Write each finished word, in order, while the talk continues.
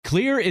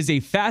Clear is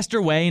a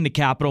faster way into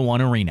Capital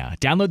One Arena.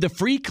 Download the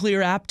free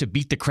Clear app to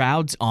beat the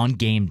crowds on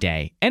game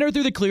day. Enter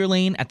through the Clear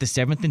lane at the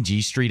 7th and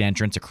G Street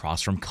entrance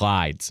across from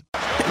Clyde's.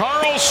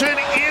 Carlson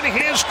in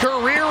his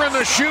career in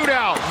the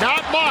shootout.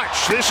 Not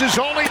much. This is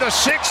only the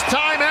 6th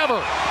time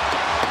ever.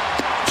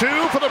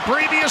 2 for the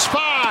previous 5.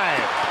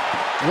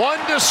 1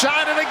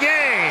 decided a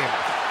game.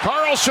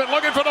 Carlson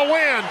looking for the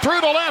win.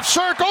 Through the left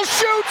circle.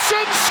 Shoots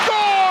and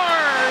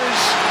scores!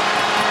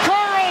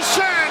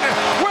 Carlson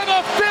with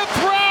a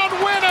 5th round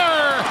winner.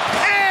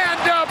 And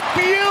a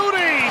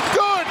beauty.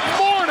 Good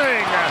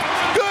morning.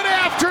 Good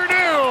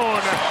afternoon.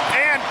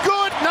 And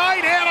good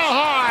night,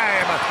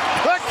 Anaheim.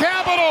 The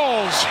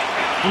Capitals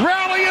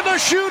rally in the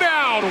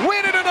shootout.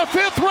 Win it in the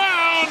 5th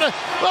round.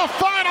 The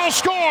final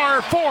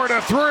score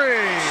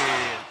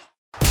 4-3.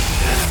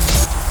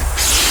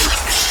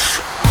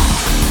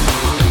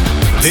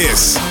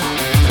 This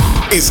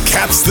is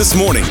Caps This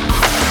Morning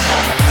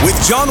with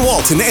John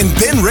Walton and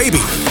Ben Raby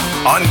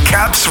on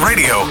Caps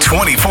Radio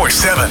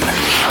 24/7.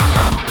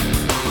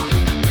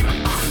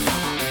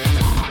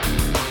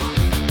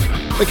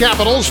 The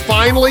Capitals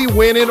finally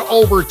win in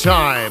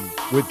overtime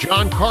with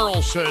John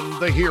Carlson,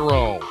 the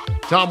hero.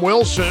 Tom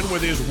Wilson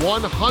with his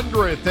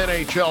 100th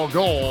NHL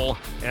goal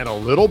and a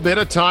little bit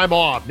of time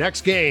off.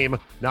 Next game,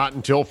 not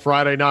until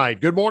Friday night.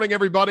 Good morning,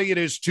 everybody. It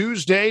is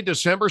Tuesday,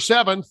 December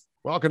 7th.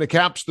 Welcome to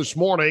Caps This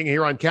Morning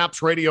here on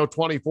Caps Radio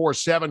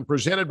 24/7,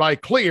 presented by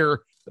Clear,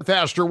 the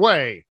faster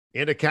way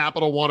into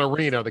Capital One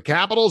Arena. The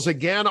Capitals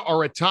again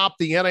are atop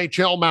the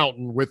NHL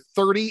mountain with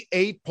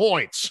 38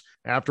 points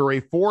after a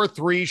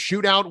 4-3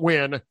 shootout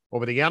win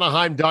over the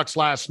Anaheim Ducks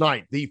last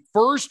night. The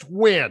first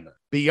win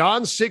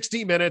beyond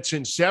 60 minutes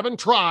in 7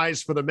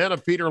 tries for the men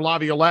of Peter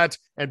Laviolette.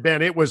 And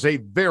Ben, it was a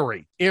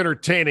very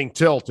entertaining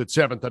tilt at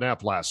 7th and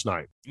F last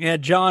night. Yeah,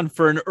 John,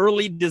 for an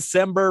early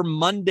December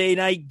Monday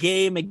night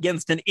game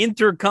against an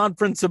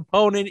interconference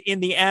opponent in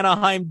the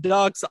Anaheim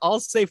Ducks, I'll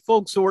say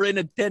folks who were in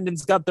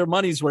attendance got their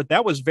money's worth.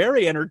 That was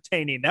very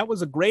entertaining. That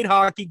was a great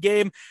hockey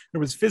game. There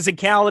was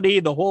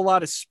physicality, the whole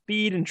lot of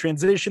speed and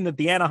transition that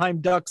the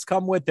Anaheim Ducks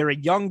come with. They're a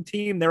young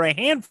team. They're a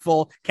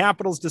handful.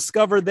 Capitals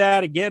discovered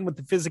that, again, with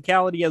the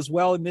physicality as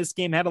well in this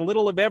game. Had a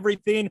little of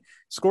everything,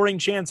 scoring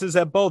chances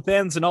at both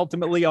ends, and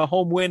ultimately a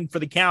home win for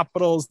the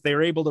Capitals. They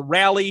were able to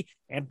rally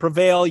and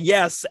prevail,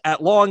 yes,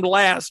 at long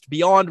last,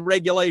 beyond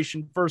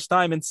regulation, first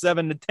time in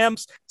 7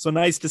 attempts. So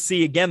nice to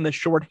see, again, the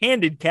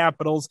shorthanded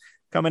Capitals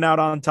coming out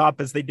on top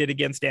as they did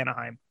against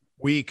Anaheim.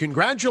 We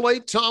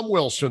congratulate Tom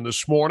Wilson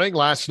this morning,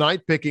 last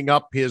night, picking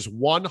up his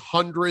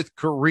 100th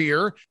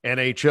career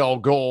NHL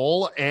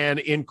goal. And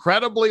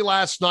incredibly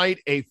last night,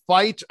 a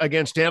fight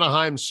against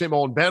Anaheim's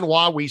Simon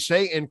Benoit. We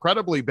say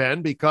incredibly,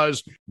 Ben,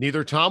 because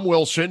neither Tom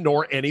Wilson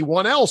nor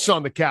anyone else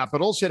on the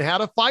Capitals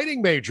had a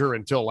fighting major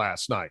until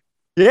last night.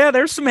 Yeah,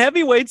 there's some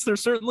heavyweights.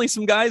 There's certainly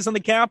some guys on the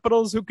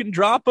Capitals who can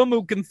drop them,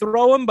 who can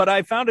throw them. But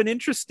I found an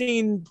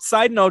interesting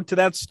side note to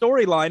that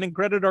storyline and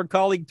credit our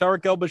colleague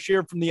Tarek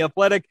El-Bashir from The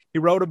Athletic. He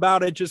wrote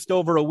about it just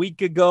over a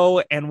week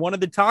ago. And one of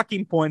the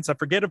talking points, I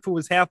forget if it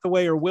was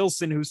Hathaway or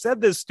Wilson who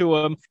said this to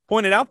him,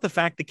 pointed out the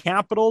fact the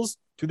Capitals,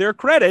 to their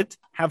credit,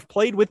 have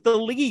played with the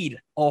lead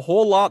a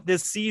whole lot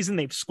this season.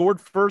 They've scored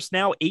first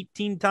now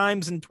 18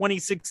 times in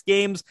 26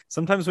 games.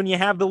 Sometimes when you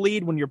have the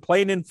lead, when you're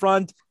playing in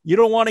front, you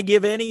don't want to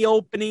give any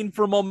opening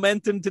for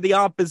momentum to the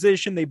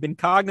opposition. They've been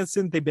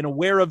cognizant. They've been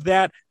aware of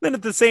that. Then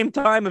at the same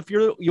time, if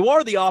you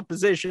are the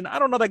opposition, I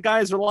don't know that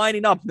guys are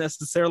lining up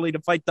necessarily to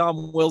fight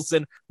Tom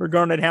Wilson or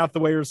Garnet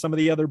Hathaway or some of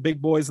the other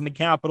big boys in the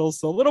Capitals.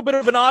 So a little bit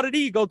of an oddity.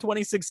 You go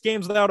 26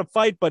 games without a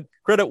fight, but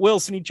credit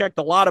Wilson. He checked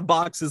a lot of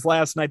boxes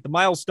last night. The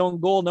milestone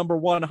goal, number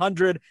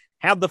 100,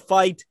 had the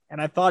fight, and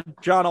I thought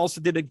John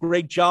also did a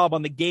great job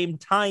on the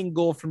game-tying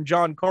goal from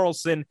John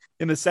Carlson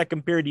in the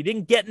second period. He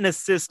didn't get an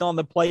assist on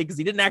the play because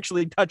he didn't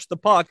actually touch the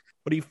puck,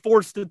 but he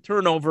forced a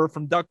turnover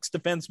from Ducks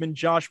defenseman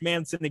Josh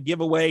Manson to give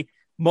away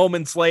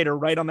moments later,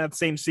 right on that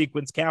same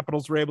sequence.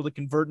 Capitals were able to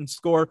convert and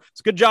score.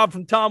 It's a good job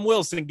from Tom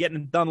Wilson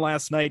getting it done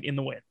last night in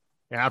the win.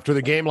 After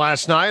the game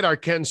last night, our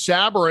Ken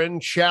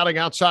Sabourin chatting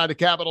outside the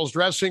Capitals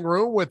dressing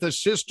room with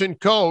assistant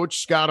coach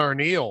Scott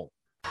Arniel.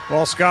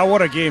 Well, Scott,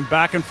 what a game.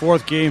 Back and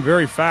forth game,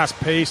 very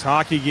fast-paced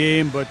hockey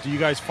game, but do you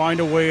guys find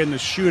a way in the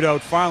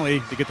shootout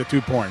finally to get the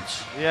 2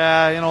 points?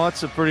 Yeah,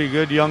 that's a pretty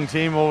good young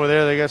team over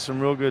there. They got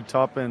some real good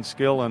top-end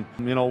skill, and,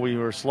 we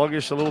were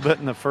sluggish a little bit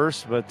in the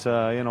first, but,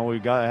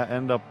 we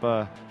end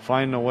up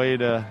finding a way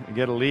to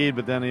get a lead,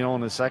 but then,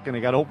 in the second,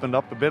 it got opened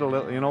up a bit,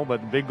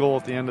 but big goal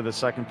at the end of the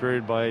second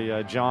period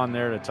by John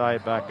there to tie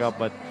it back up.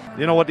 But,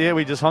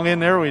 we just hung in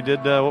there. We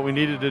did what we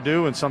needed to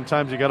do, and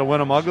sometimes you got to win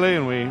them ugly,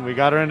 and we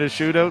got her into the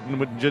shootout,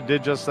 and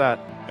did just that.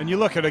 And you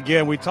look at,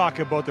 again, we talk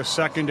about the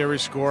secondary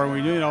score,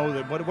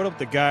 and what about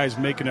the guys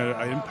making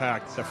an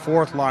impact? The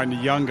fourth line, the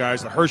young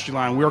guys, the Hershey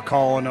line, we're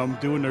calling them,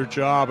 doing their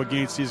job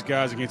against these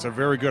guys, against a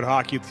very good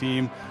hockey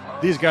team.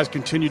 These guys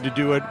continue to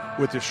do it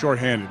with the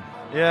shorthanded.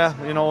 Yeah,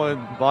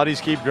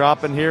 bodies keep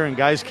dropping here and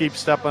guys keep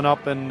stepping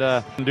up and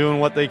doing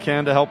what they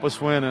can to help us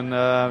win. And,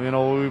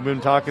 we've been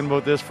talking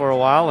about this for a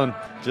while, and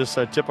just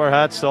tip our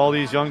hats to all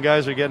these young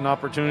guys who are getting an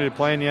opportunity to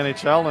play in the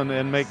NHL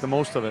and make the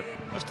most of it.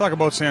 Let's talk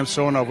about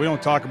Samsonov. We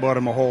don't talk about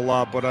him a whole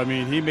lot, but,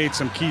 he made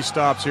some key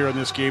stops here in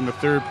this game, the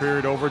third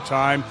period,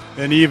 overtime,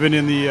 and even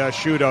in the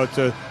shootout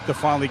to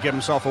finally get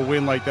himself a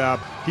win like that.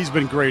 He's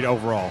been great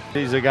overall.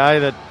 He's a guy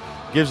that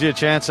gives you a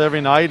chance every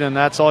night, and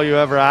that's all you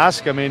ever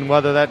ask.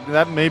 Whether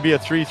that may be a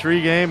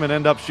 3-3 game and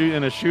end up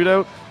in a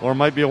shootout, or it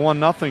might be a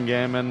 1-0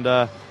 game.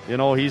 And,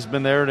 he's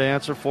been there to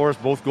answer for us.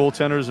 Both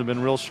goaltenders have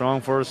been real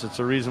strong for us. It's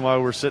the reason why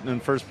we're sitting in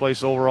first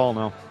place overall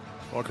now.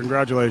 Well,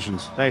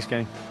 congratulations. Thanks,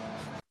 Kenny.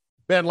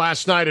 Ben,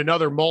 last night,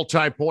 another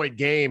multi-point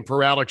game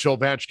for Alex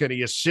Ovechkin.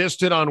 He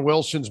assisted on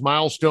Wilson's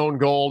milestone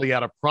goal. He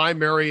had a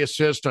primary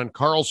assist on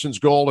Karlsson's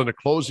goal in the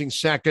closing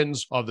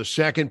seconds of the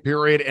second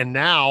period, and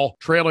now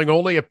trailing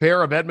only a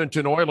pair of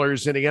Edmonton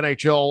Oilers in the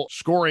NHL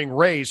scoring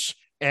race.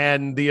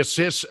 And the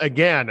assists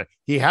again.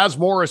 He has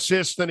more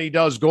assists than he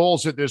does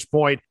goals at this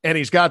point, and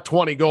he's got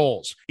 20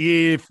 goals.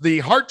 If the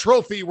Hart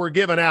Trophy were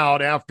given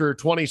out after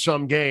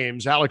 20-some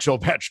games, Alex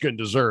Ovechkin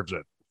deserves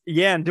it.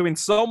 Yeah, and doing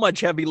so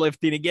much heavy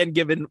lifting, again,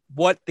 given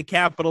what the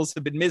Capitals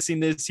have been missing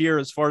this year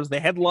as far as the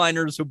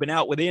headliners who've been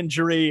out with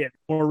injury, and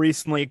more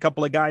recently, a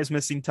couple of guys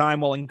missing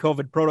time while in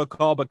COVID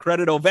protocol. But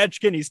credit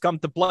Ovechkin, he's come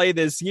to play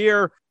this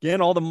year.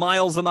 Again, all the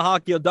miles on the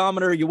hockey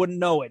odometer, you wouldn't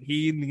know it.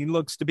 He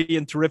looks to be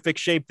in terrific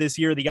shape this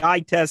year. The eye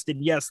test,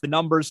 and yes, the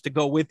numbers to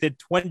go with it,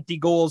 20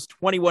 goals,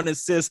 21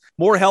 assists,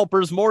 more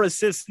helpers, more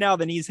assists now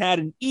than he's had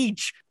in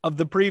each of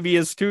the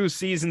previous 2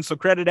 seasons. So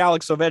credit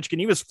Alex Ovechkin.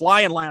 He was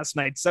flying last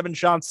night, 7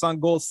 shots on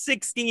goal,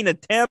 16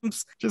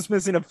 attempts, just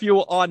missing a few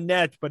on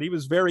net, but he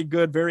was very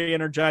good, very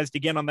energized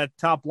again on that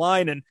top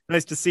line. And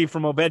nice to see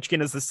from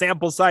Ovechkin as the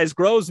sample size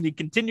grows and he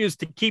continues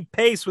to keep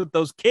pace with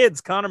those kids,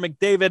 Connor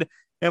McDavid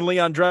and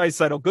Leon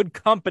Draisaitl. Good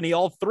company,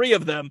 all 3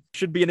 of them.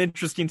 Should be an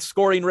interesting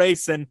scoring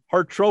race and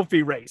Hart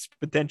Trophy race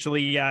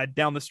potentially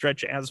down the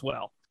stretch as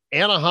well.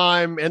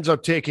 Anaheim ends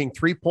up taking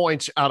 3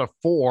 points out of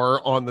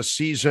 4 on the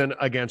season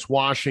against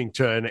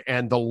Washington.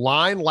 And the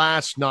line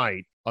last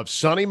night of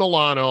Sonny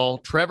Milano,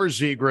 Trevor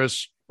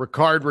Zegras,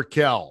 Rickard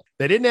Rakell.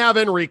 They didn't have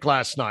Enrique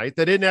last night.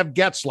 They didn't have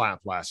Getzlaf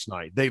last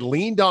night. They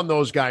leaned on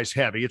those guys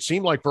heavy. It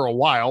seemed like for a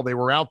while they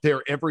were out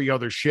there every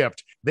other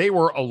shift. They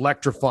were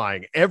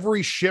electrifying.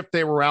 Every shift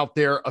they were out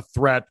there, a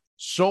threat,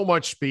 so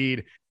much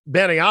speed.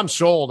 Benny, I'm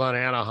sold on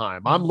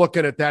Anaheim. I'm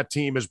looking at that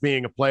team as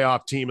being a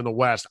playoff team in the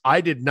West.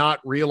 I did not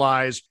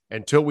realize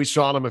until we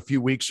saw them a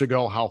few weeks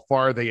ago how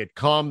far they had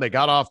come. They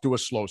got off to a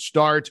slow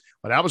start,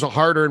 but that was a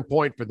hard-earned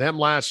point for them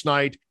last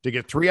night to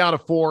get 3 out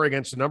of 4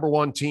 against the number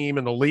 1 team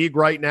in the league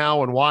right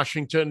now in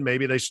Washington.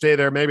 Maybe they stay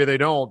there, maybe they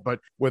don't, but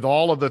with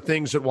all of the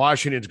things that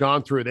Washington's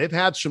gone through, they've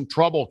had some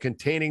trouble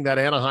containing that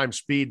Anaheim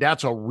speed.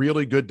 That's a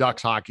really good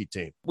Ducks hockey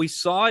team. We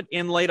saw it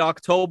in late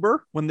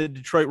October when the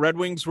Detroit Red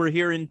Wings were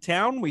here in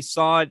town. We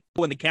saw it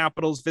when the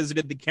Capitals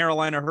visited the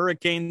Carolina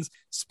Hurricanes.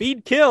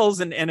 Speed kills,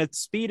 and a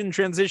speed and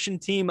transition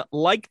team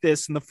like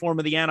this in the form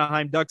of the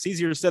Anaheim Ducks,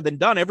 easier said than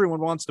done.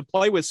 Everyone wants to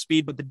play with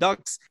speed, but the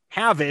Ducks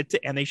have it,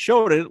 and they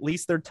showed it. At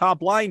least their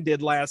top line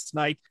did last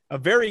night. A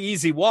very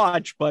easy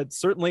watch, but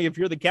certainly if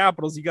you're the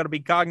Capitals, you got to be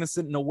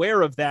cognizant and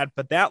aware of that.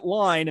 But that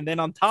line, and then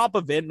on top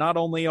of it, not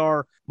only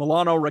are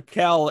Milano,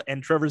 Rakell,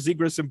 and Trevor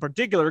Zegras in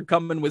particular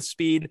coming with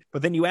speed,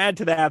 but then you add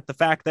to that the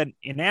fact that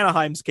in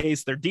Anaheim's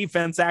case, their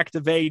defense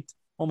activate,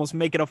 almost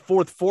make it a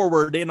 4th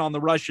forward in on the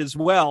rush as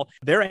well.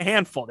 They're a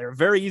handful. They're a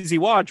very easy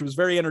watch. It was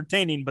very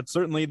entertaining, but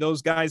certainly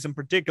those guys in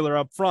particular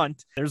up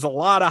front, there's a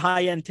lot of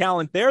high-end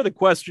talent there. The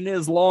question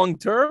is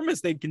long-term, as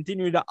they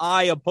continue to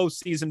eye a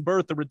postseason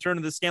berth, the return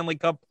of the Stanley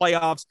Cup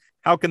playoffs,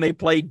 how can they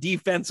play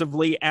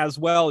defensively as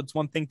well? It's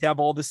one thing to have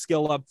all the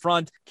skill up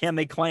front. Can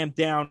they clamp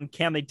down?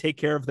 Can they take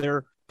care of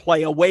their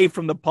play away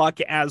from the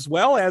puck as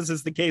well, as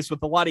is the case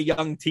with a lot of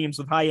young teams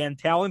with high-end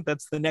talent?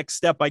 That's the next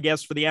step, I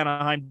guess, for the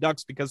Anaheim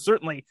Ducks, because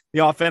certainly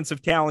the offensive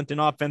talent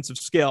and offensive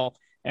skill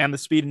and the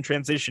speed and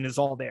transition is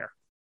all there.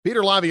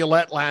 Peter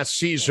Laviolette last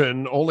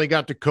season only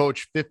got to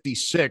coach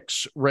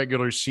 56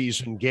 regular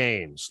season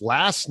games.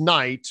 Last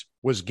night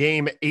was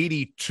game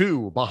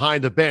 82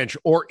 behind the bench,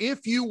 or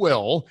if you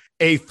will,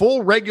 a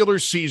full regular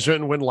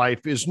season when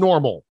life is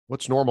normal.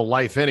 What's normal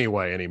life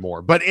anyway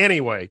anymore? But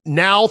anyway,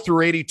 now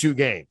through 82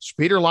 games,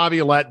 Peter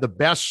Laviolette, the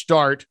best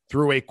start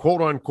through a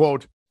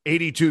quote-unquote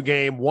 82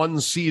 game, one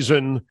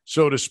season,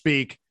 so to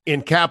speak,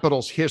 in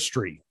Capitals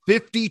history.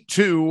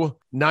 52,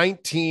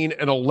 19,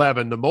 and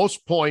 11, the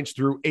most points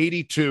through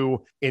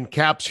 82 in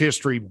Caps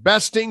history.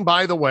 Besting,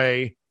 by the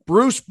way,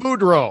 Bruce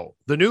Boudreau,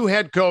 the new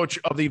head coach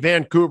of the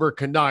Vancouver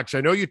Canucks.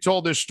 I know you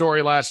told this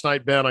story last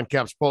night, Ben, on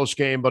Caps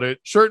postgame, but it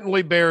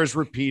certainly bears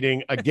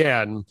repeating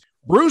again.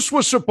 Bruce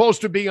was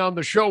supposed to be on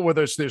the show with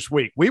us this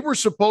week. We were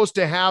supposed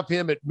to have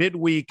him at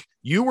midweek.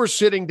 You were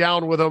sitting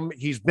down with him.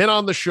 He's been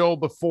on the show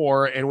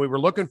before, and we were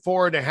looking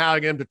forward to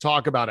having him to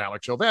talk about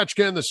Alex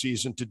Ovechkin, the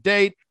season to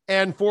date.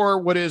 And for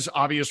what is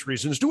obvious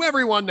reasons to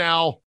everyone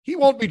now, he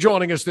won't be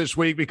joining us this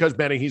week because,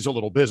 Benny, he's a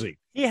little busy.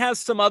 He has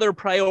some other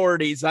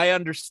priorities, I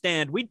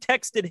understand. We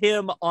texted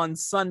him on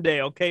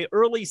Sunday,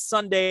 early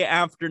Sunday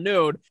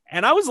afternoon.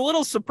 And I was a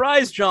little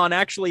surprised, John,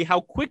 actually,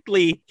 how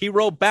quickly he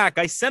wrote back.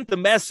 I sent the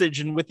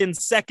message, and within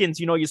seconds,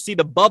 you see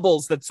the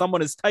bubbles that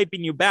someone is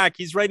typing you back.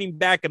 He's writing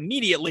back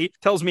immediately,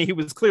 tells me he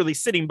was clearly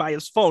sitting by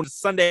his phone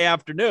Sunday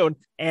afternoon.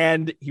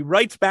 And he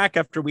writes back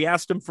after we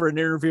asked him for an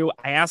interview.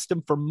 I asked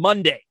him for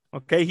Monday.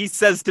 He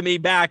says to me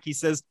back, he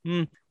says,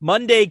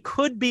 Monday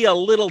could be a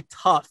little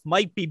tough,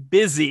 might be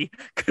busy.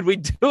 Could we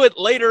do it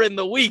later in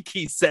the week?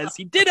 He says.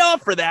 He did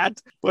offer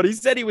that, but he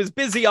said he was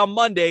busy on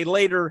Monday.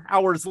 Later,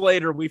 hours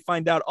later, we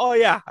find out, oh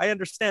yeah, I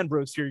understand,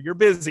 Bruce, you're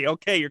busy.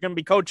 Okay, you're going to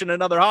be coaching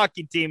another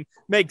hockey team.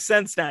 Makes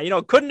sense now.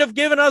 Couldn't have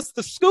given us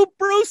the scoop,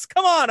 Bruce?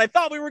 Come on, I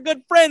thought we were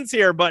good friends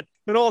here, but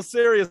in all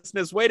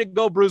seriousness, way to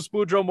go, Bruce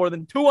Boudreau. More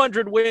than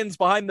 200 wins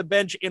behind the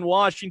bench in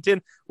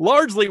Washington,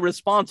 largely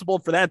responsible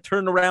for that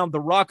turnaround,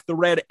 the Rock the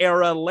Red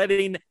era,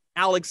 letting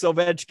Alex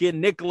Ovechkin,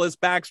 Nicholas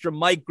Backstrom,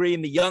 Mike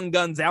Green, the young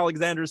guns,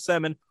 Alexander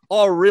Semin,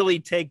 all really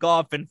take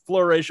off and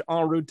flourish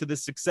en route to the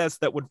success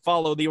that would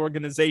follow the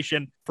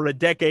organization for a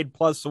decade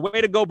plus. So way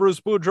to go, Bruce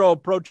Boudreau,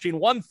 approaching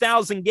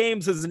 1,000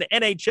 games as an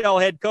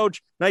NHL head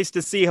coach. Nice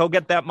to see he'll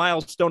get that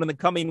milestone in the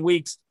coming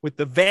weeks with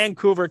the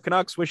Vancouver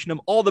Canucks. Wishing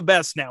him all the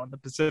best now in the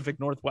Pacific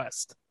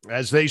Northwest.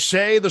 As they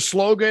say, the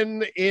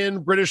slogan in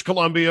British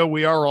Columbia,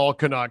 we are all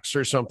Canucks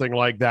or something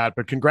like that.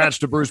 But congrats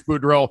to Bruce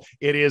Boudreau.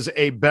 It is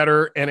a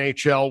better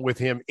NHL with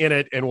him in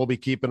it, and we'll be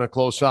keeping a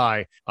close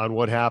eye on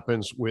what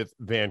happens with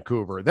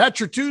Vancouver. That's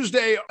your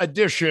Tuesday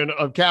edition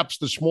of Caps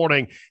This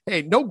Morning.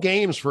 Hey, no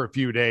games for a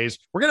few days.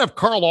 We're going to have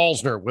Carl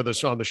Alsner with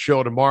us on the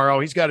show tomorrow.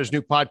 He's got his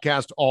new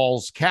podcast,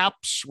 All's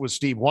Caps, with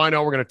Steve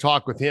Wino. We're going to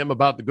talk with him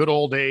about the good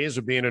old days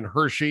of being in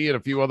Hershey and a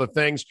few other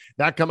things.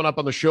 That coming up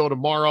on the show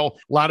tomorrow. A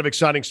lot of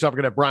exciting stuff. We're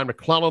going to have Brian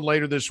McClellan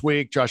later this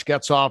week, Josh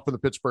Getzoff for the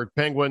Pittsburgh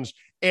Penguins,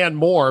 and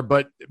more.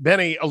 But,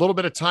 Benny, a little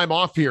bit of time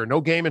off here.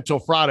 No game until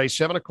Friday,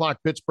 7 o'clock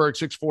Pittsburgh,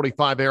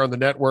 6:45 there on the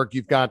network.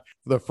 You've got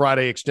the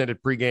Friday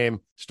extended pregame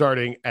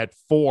starting at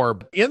 4.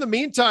 In the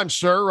meantime,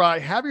 sir,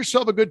 have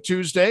yourself a good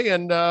Tuesday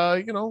and,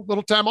 a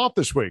little time off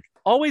this week.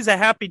 Always a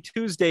happy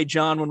Tuesday,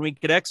 John, when we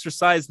could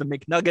exercise the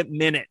McNugget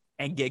Minute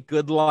and get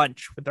good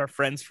lunch with our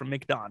friends from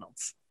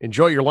McDonald's.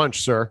 Enjoy your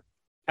lunch, sir.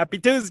 Happy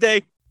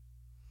Tuesday.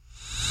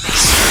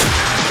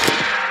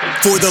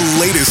 For the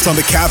latest on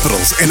the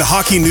Capitals and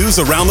hockey news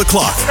around the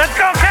clock. Let's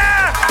go,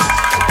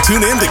 Caps!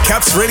 Tune in to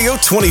Caps Radio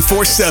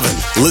 24/7.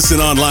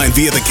 Listen online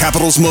via the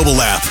Capitals mobile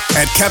app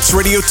at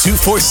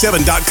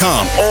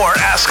capsradio247.com Or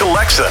ask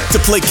Alexa to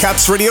play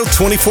Caps Radio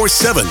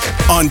 24/7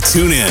 on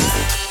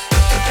TuneIn.